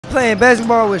playing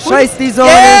basketball with shiesties on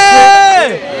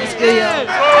and shit. What's good, y'all?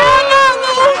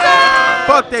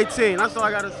 Fuck they team. That's all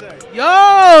I gotta say.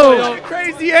 Yo,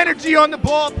 crazy energy on the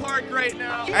ballpark right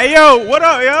now. Hey, yo, what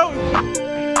up, yo?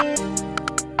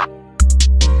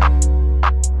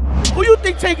 Who you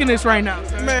think taking this right now,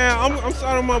 sir? Man, I'm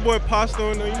signing my boy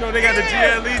Pasto. You know they got the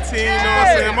GLE team. You know what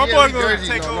I'm saying? My boy gonna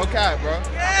take over. No cap, bro.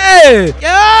 Yeah.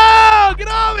 Yo, get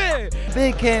on it.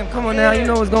 Big Cam, come on now. You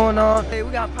know what's going on. Hey,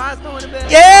 we got Pasto in the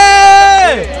bed.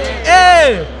 Yeah.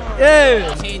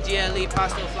 Team GLE,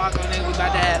 pasto, flocco, nigga, we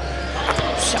about to have,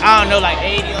 I don't know, like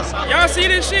 80 or something. Y'all see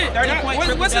this shit?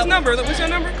 What's his number? What's your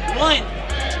number?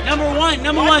 Number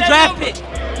one draft pick.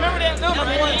 Remember that number?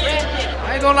 Number one draft pick.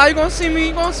 I ain't gonna lie, you gonna see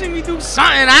me do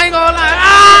something. I ain't gonna lie.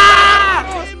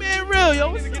 Ah! Hey, man, real,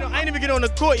 yo. I ain't even get on the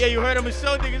court yet. You heard him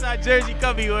show niggas how jersey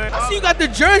cover you. I see you got the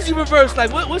jersey reversed.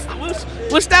 Like, what's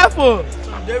that for?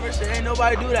 Some different shit. Ain't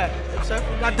nobody do that. Except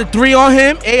for Got the 3 on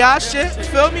him, AI shit. You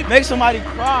feel me? Make somebody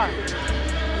cry.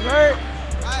 You heard?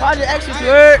 Project X, you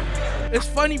heard? It's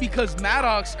funny because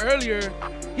Maddox earlier,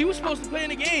 he was supposed to play in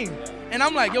the game. And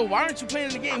I'm like, yo, why aren't you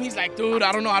playing in the game? He's like, dude,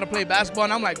 I don't know how to play basketball.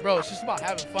 And I'm like, bro, it's just about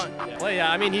having fun. Well,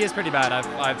 yeah, I mean, he is pretty bad.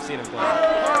 I've seen him play.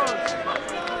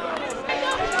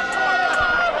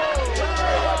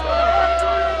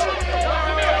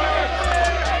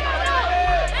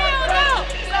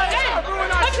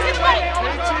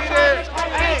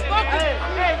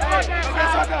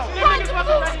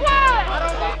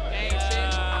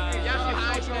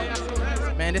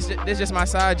 Man, this is just my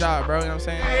side job, bro. You know what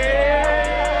I'm saying?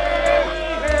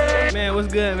 Man,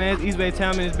 what's good, man? It's East Bay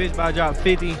Town, this bitch about to drop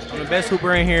 50. I'm the best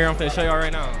hooper in here. I'm finna show y'all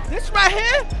right now. This right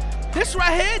here, this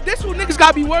what niggas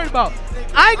gotta be worried about.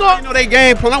 I ain't gonna know they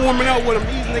game plan. I'm warming up with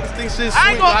them. These niggas think shit's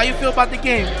I ain't sweet. gonna. How you feel about the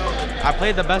game? I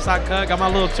played the best I could. Got my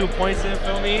little 2 points in,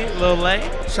 feel me? A little late.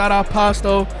 Shout out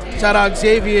Pasto. Shout out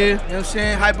Xavier. You know what I'm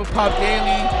saying?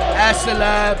 hyperpopdaily,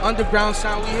 Lab, underground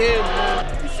sound. We here,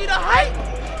 man. You see the hype?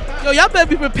 Yo, y'all better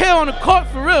be prepared on the court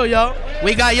for real, yo.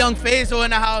 We got young Fazo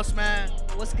in the house, man.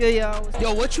 What's good, y'all?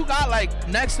 Yo, what you got like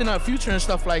next in the future and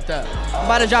stuff like that? I'm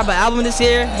about to drop an album this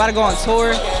year. I'm about to go on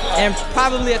tour. And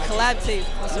probably a collab tape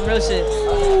on some real shit.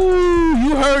 Ooh,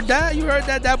 you heard that? You heard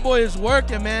that? That boy is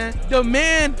working, man. The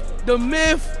man, the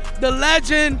myth, the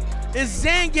legend is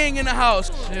xangang in the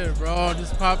house. Shit, bro,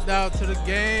 just popped out to the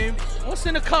game. What's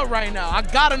in the cut right now? I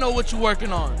gotta know what you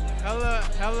working on.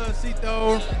 Hella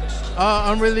Cito,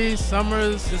 unreleased,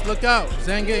 Summers, just look out,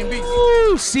 xangang beats.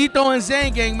 Ooh, Cito and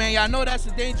xangang, man. Y'all know that's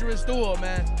a dangerous duo,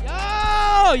 man.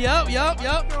 Yo, yup. How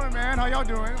y'all doing, man? How y'all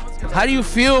doing? How do you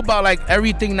feel about like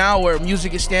everything now where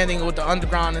music is standing with the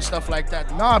underground and stuff like that?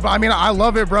 Nah, but I mean, I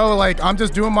love it, bro. Like, I'm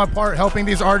just doing my part, helping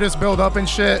these artists build up and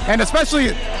shit. And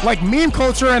especially, like, meme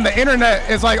culture and the internet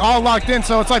is, like, all locked in,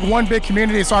 so it's, like, one big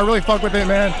community, so I really fuck with it,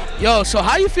 man. Yo, so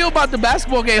how you feel about the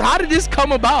basketball game? How did this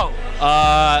come about?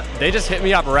 They just hit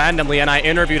me up randomly, and I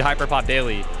interviewed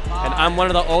hyperpopdaily. And I'm one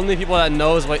of the only people that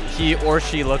knows what he or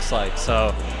she looks like.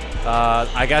 So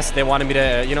I guess they wanted me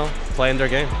to, you know, play in their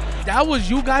game. That was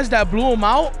you guys that blew him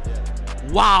out?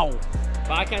 Wow.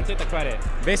 But I can't take the credit.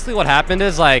 Basically what happened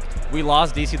is, like, we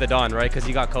lost DC the Don, right? Because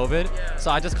he got COVID. So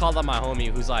I just called up my homie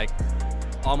who's, like,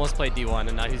 almost played D1,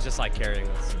 and now he's just, like, carrying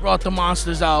us. Brought the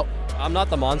monsters out. I'm not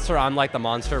the monster. I'm, like, the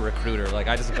monster recruiter. Like,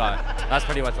 I just got, that's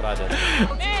pretty much what I did.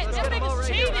 Man, them niggas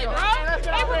cheated, bro.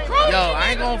 They recruited. Yo, I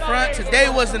ain't gonna front. Today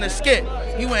wasn't a skit.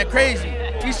 He went crazy.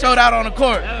 He showed out on the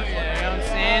court. Oh, yeah, you know what I'm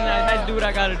saying? I had to do what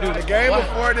I gotta do. The game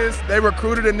before this, they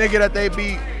recruited a nigga that they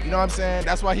beat. You know what I'm saying?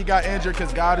 That's why he got injured,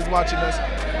 because God is watching us.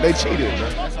 They cheated, bro.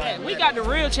 Hey, we got the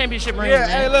real championship ring, Yeah, man.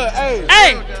 hey, look, hey.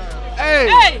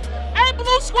 Hey,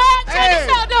 Blue Squad, check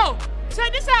this out, though.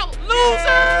 Check this out, losers.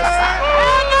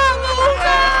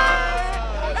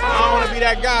 I don't want to be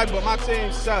that guy, but my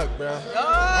team sucked, bro.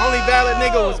 Only valid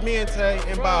nigga was me and Tay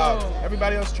and Bob.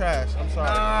 Everybody else trash. I'm sorry.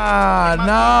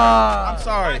 Nah. I'm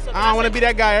sorry. I don't want to be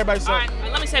that guy. Everybody All sucks.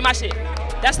 right, let me say my shit.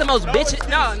 That's the most bitchin',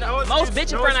 most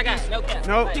bitchin' friend I got. No cap.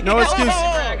 No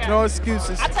excuses. No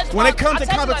excuses. When it comes to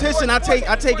competition, I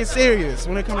take it serious.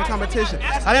 When it comes to competition,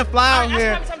 I didn't fly out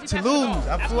here to lose.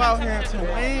 I flew out here to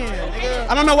win. Nigga.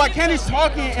 I don't know why Kenny's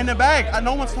talking in the back.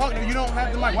 No one's talking. You don't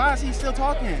have the mic. Why is he still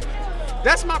talking?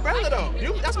 That's my brother though.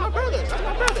 That's my brother. That's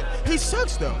my brother. He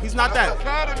sucks though. He's not that.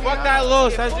 Fuck that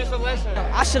loss. That's just a lesson.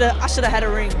 I should have had a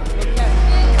ring.